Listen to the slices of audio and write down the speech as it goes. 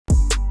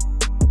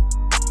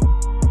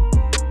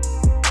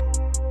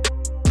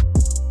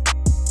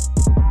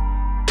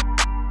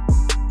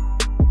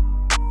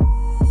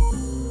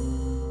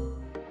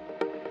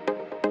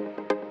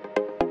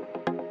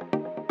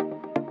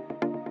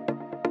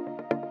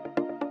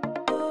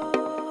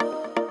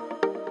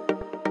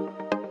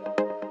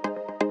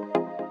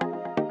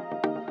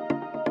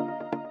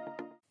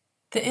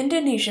The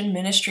Indonesian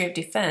Ministry of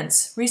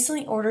Defense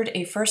recently ordered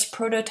a first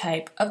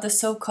prototype of the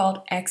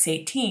so-called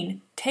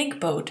X-18 tank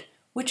boat,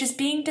 which is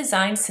being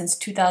designed since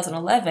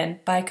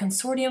 2011 by a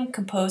consortium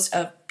composed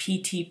of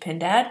PT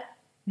Pindad,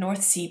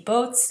 North Sea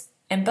Boats,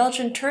 and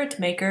Belgian turret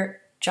maker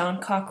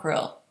John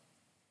Cockerill.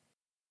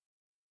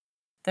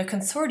 The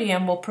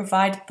consortium will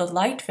provide the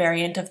light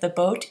variant of the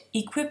boat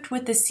equipped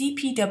with the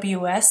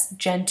CPWS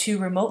Gen 2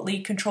 remotely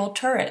controlled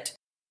turret.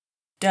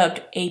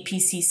 Dubbed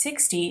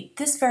APC-60,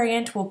 this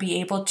variant will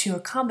be able to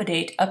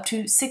accommodate up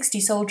to 60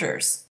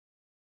 soldiers.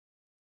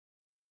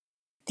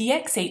 The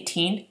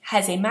X-18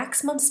 has a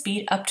maximum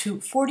speed up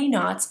to 40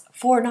 knots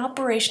for an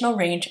operational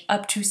range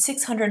up to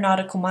 600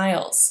 nautical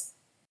miles.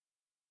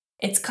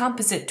 Its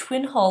composite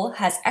twin hull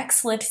has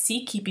excellent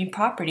seakeeping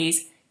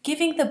properties,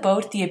 giving the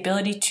boat the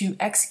ability to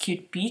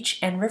execute beach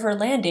and river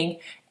landing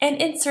and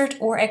insert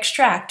or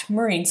extract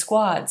marine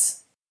squads.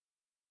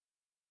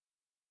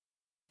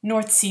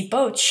 North Sea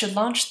Boats should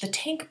launch the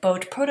tank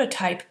boat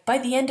prototype by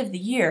the end of the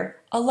year,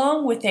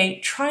 along with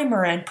a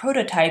trimaran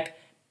prototype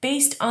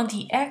based on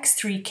the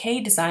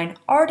X-3K design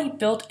already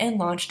built and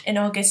launched in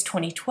August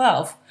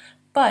 2012,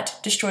 but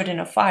destroyed in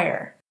a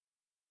fire.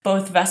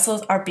 Both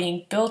vessels are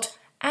being built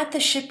at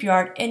the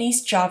shipyard in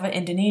East Java,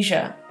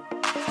 Indonesia.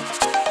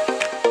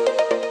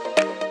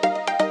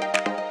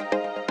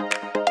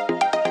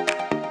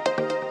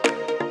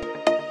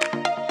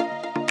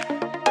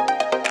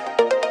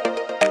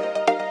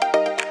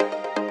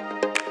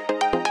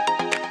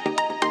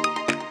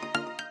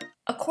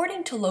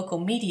 According to local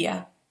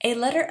media, a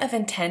letter of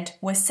intent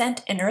was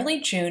sent in early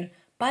June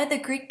by the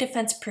Greek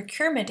Defense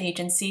Procurement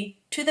Agency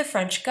to the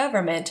French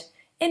government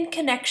in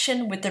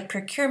connection with the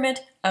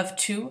procurement of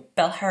 2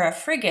 Belharra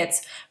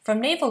frigates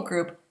from Naval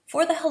Group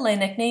for the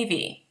Hellenic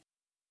Navy.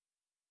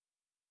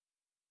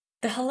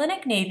 The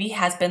Hellenic Navy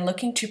has been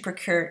looking to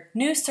procure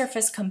new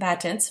surface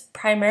combatants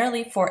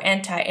primarily for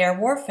anti-air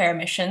warfare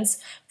missions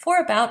for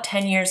about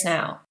 10 years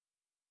now.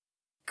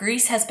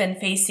 Greece has been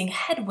facing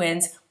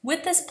headwinds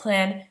with this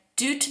plan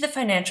due to the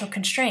financial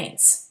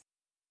constraints.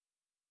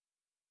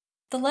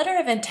 The letter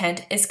of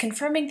intent is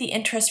confirming the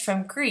interest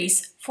from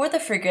Greece for the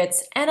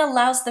frigates and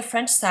allows the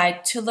French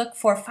side to look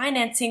for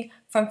financing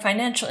from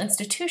financial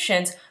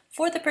institutions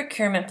for the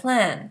procurement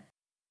plan.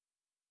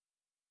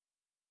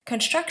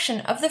 Construction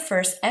of the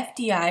first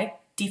FDI,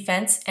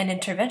 Defense and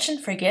Intervention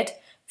frigate,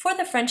 for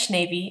the French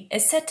Navy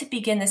is set to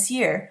begin this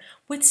year,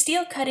 with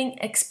steel cutting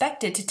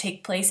expected to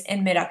take place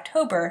in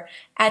mid-October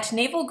at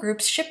Naval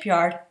Group's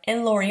shipyard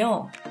in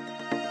Lorient.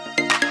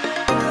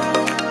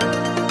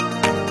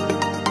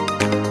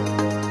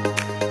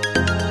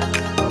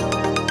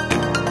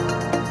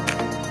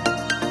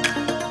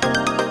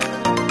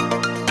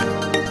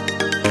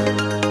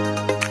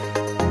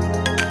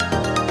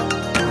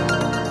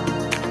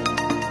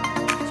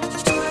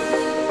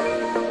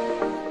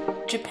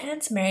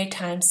 Japan's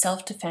Maritime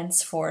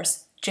Self-Defense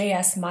Force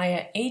JS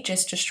Maya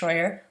AEGIS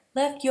destroyer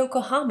left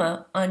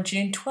Yokohama on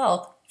June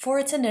 12th for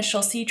its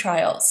initial sea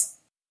trials.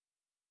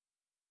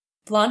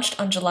 Launched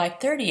on July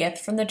 30th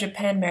from the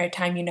Japan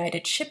Maritime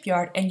United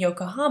Shipyard in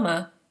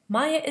Yokohama,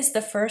 Maya is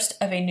the first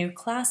of a new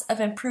class of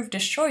improved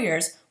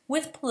destroyers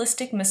with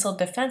ballistic missile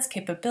defense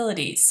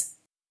capabilities.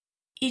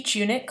 Each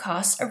unit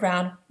costs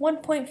around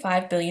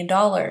 $1.5 billion.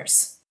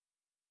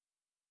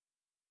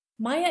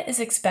 Maya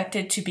is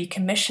expected to be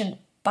commissioned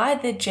by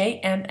the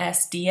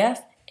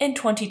JMSDF in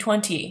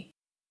 2020.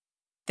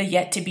 The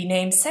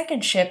yet-to-be-named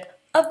second ship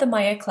of the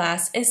Maya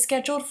class is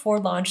scheduled for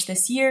launch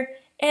this year,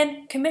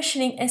 and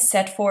commissioning is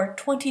set for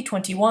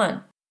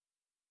 2021.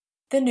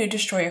 The new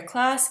destroyer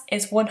class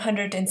is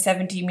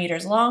 170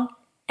 meters long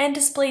and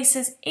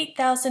displaces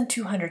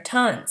 8,200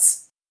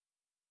 tons.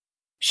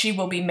 She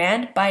will be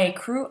manned by a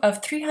crew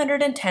of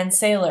 310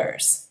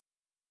 sailors.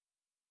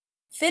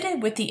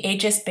 Fitted with the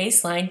Aegis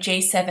baseline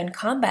J7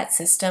 combat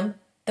system,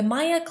 the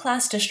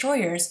Maya-class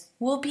destroyers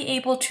will be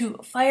able to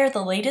fire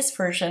the latest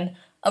version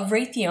of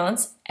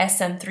Raytheon's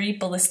SM-3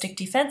 ballistic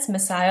defense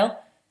missile,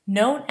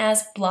 known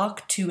as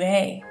Block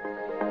 2A.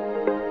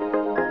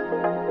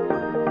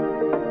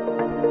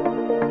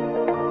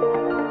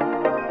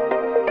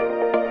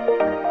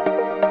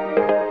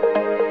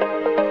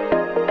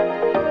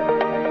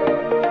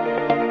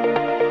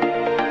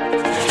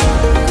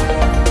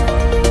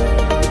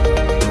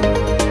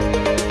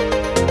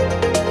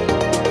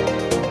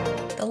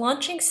 The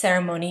launching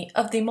ceremony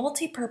of the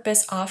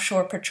multi-purpose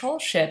offshore patrol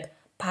ship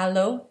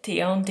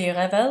Thaon de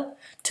Revel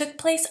took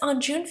place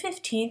on June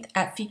 15th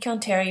at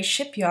Fincantieri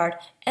shipyard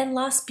in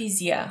La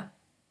Spezia.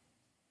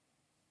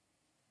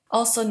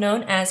 Also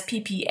known as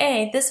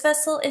PPA, this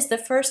vessel is the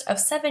first of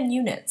 7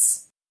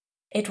 units.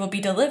 It will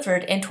be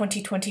delivered in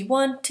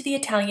 2021 to the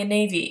Italian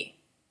Navy.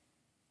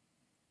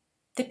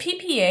 The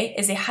PPA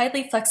is a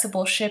highly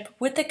flexible ship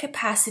with the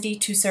capacity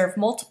to serve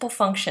multiple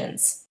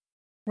functions,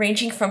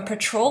 ranging from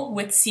patrol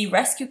with sea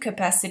rescue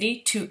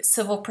capacity to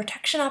civil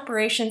protection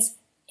operations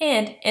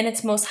and, in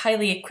its most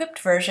highly equipped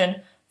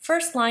version,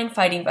 first-line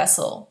fighting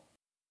vessel.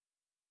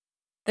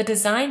 The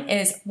design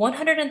is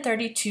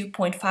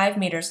 132.5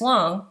 meters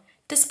long,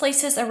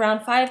 displaces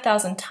around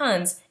 5,000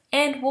 tons,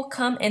 and will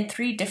come in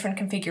 3 different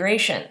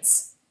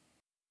configurations.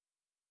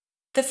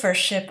 The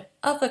first ship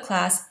of the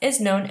class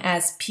is known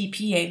as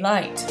PPA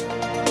Light.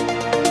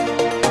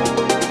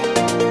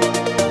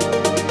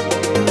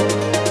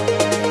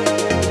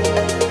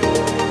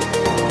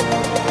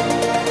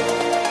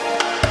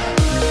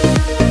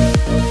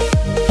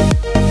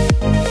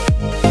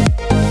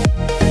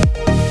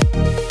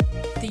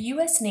 The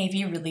U.S.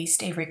 Navy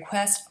released a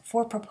request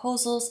for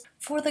proposals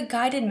for the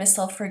guided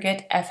missile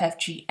frigate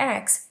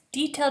FFG-X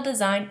detailed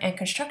design and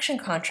construction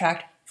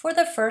contract for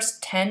the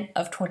first 10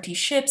 of 20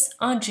 ships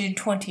on June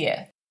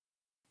 20th.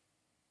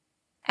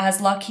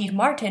 As Lockheed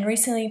Martin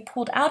recently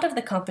pulled out of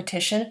the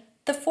competition,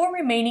 the 4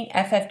 remaining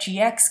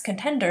FFG-X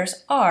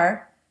contenders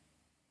are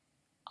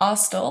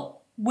Austal,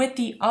 with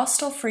the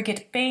Austal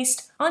frigate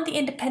based on the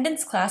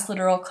Independence-class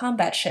littoral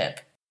combat ship.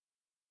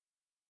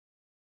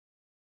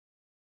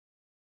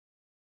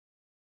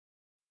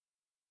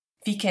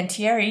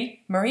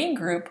 Fincantieri Marine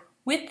Group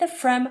with the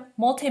FREM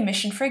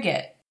multi-mission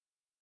frigate.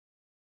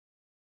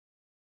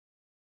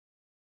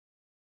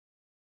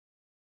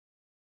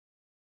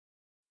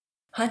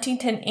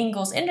 Huntington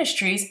Ingalls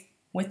Industries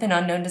with an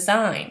unknown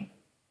design.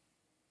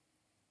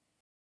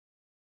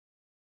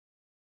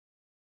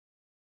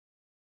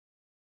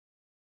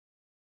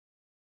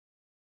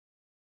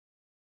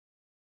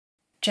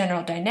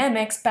 General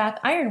Dynamics Bath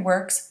Iron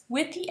Works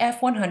with the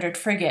F-100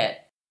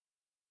 frigate.